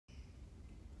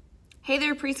Hey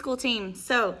there, preschool team.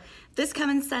 So this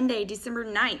coming Sunday, December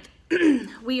 9th,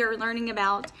 we are learning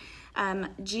about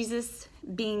Jesus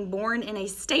being born in a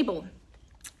stable.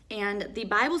 And the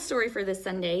Bible story for this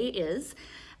Sunday is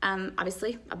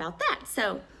obviously about that.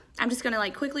 So I'm just going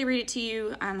to quickly read it to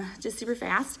you just super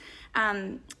fast.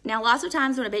 Now, lots of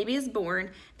times when a baby is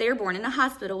born, they are born in a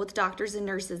hospital with doctors and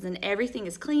nurses and everything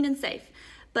is clean and safe.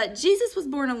 But Jesus was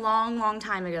born a long, long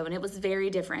time ago and it was very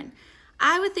different.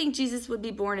 I would think Jesus would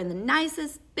be born in the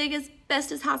nicest, biggest,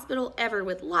 bestest hospital ever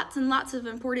with lots and lots of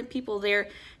important people there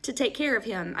to take care of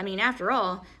him. I mean, after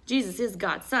all, Jesus is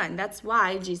God's son. That's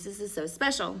why Jesus is so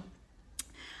special.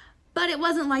 But it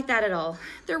wasn't like that at all.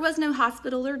 There was no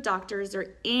hospital or doctors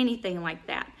or anything like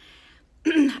that.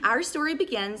 Our story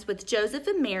begins with Joseph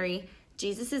and Mary,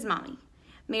 Jesus' mommy.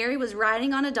 Mary was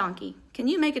riding on a donkey. Can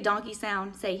you make a donkey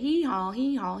sound? Say hee-haw,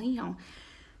 hee-haw, hee-haw.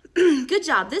 Good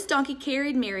job. This donkey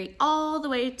carried Mary all the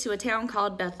way to a town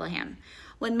called Bethlehem.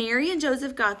 When Mary and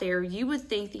Joseph got there, you would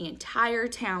think the entire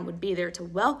town would be there to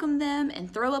welcome them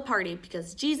and throw a party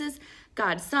because Jesus,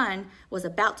 God's son, was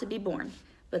about to be born.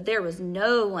 But there was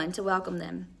no one to welcome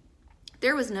them.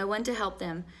 There was no one to help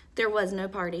them. There was no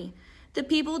party. The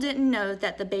people didn't know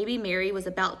that the baby Mary was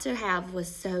about to have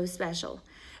was so special.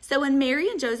 So when Mary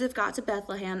and Joseph got to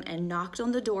Bethlehem and knocked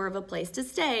on the door of a place to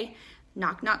stay,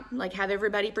 knock, knock, like have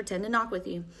everybody pretend to knock with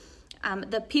you.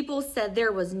 The people said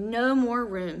there was no more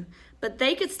room, but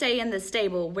they could stay in the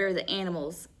stable with the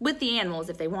animals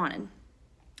if they wanted.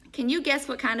 Can you guess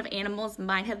what kind of animals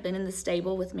might have been in the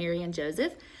stable with Mary and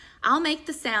Joseph? I'll make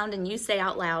the sound and you say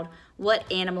out loud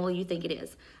what animal you think it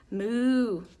is.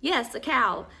 Moo. Yes, a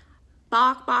cow.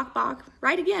 Bok, bok, bok.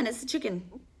 Right again, it's a chicken.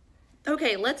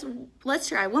 Okay, let's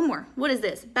try one more. What is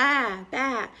this? Ba,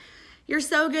 ba. You're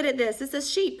so good at this. It's a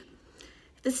sheep.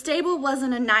 The stable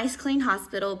wasn't a nice, clean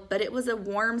hospital, but it was a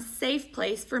warm, safe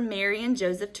place for Mary and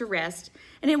Joseph to rest.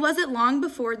 And it wasn't long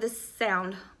before this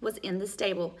sound was in the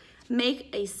stable.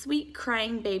 Make a sweet,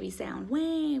 crying baby sound.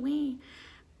 Wee, wee.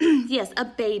 Yes, a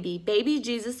baby. Baby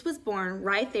Jesus was born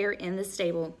right there in the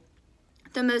stable.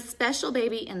 The most special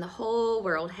baby in the whole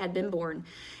world had been born.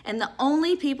 And the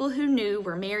only people who knew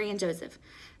were Mary and Joseph.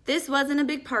 This wasn't a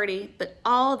big party, but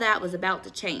all that was about to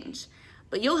change.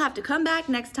 But you'll have to come back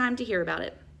next time to hear about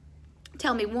it.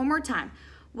 Tell me one more time,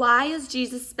 why is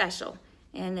Jesus special?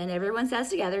 And then everyone says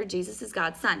together, Jesus is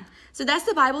God's son. So that's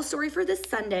the Bible story for this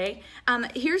Sunday.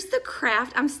 Here's the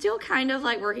craft. I'm still kind of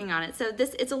working on it. So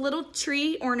it's a little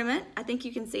tree ornament. I think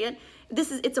you can see it.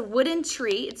 It's a wooden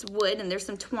tree. It's wood and there's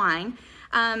some twine.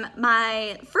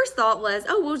 My first thought was,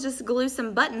 oh, we'll just glue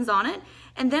some buttons on it.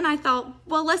 And then I thought,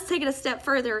 well, let's take it a step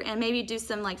further and maybe do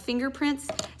some fingerprints.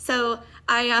 So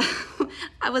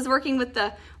I was working with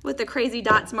the Crazy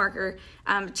Dots marker,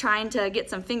 trying to get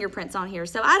some fingerprints on here.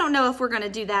 So I don't know if we're going to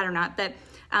do that or not, but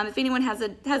if anyone has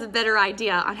a better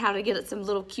idea on how to get some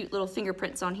cute little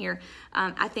fingerprints on here,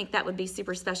 I think that would be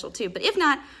super special too. But if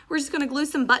not, we're just going to glue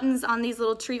some buttons on these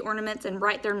little tree ornaments and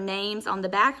write their names on the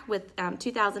back with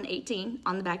 2018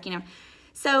 on the back,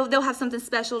 So they'll have something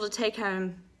special to take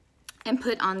home and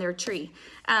put on their tree.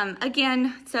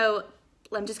 Again, so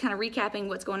I'm just kind of recapping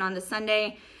what's going on this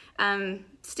Sunday.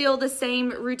 Still the same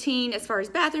routine as far as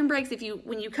bathroom breaks.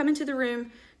 When you come into the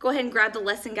room, go ahead and grab the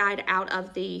lesson guide out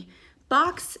of the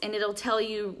box and it'll tell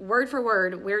you word for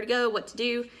word where to go, what to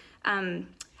do,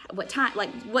 what time,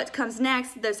 what comes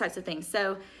next, those types of things.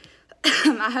 So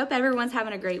I hope everyone's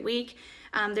having a great week.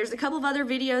 There's a couple of other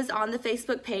videos on the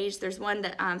Facebook page. There's one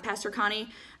that Pastor Connie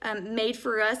made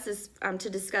for us to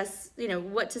discuss,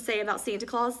 what to say about Santa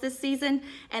Claus this season.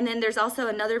 And then there's also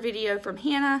another video from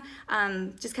Hannah,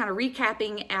 just kind of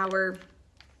recapping our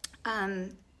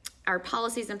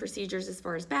policies and procedures as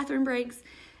far as bathroom breaks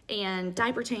and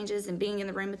diaper changes and being in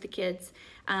the room with the kids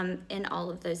and all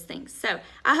of those things. So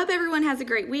I hope everyone has a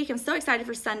great week. I'm so excited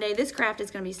for Sunday. This craft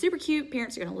is going to be super cute.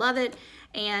 Parents are going to love it.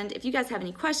 And if you guys have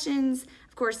any questions,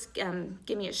 of course,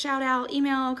 give me a shout out,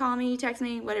 email, call me, text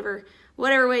me, whatever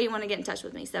way you want to get in touch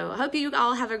with me. So I hope you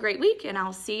all have a great week and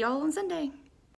I'll see y'all on Sunday.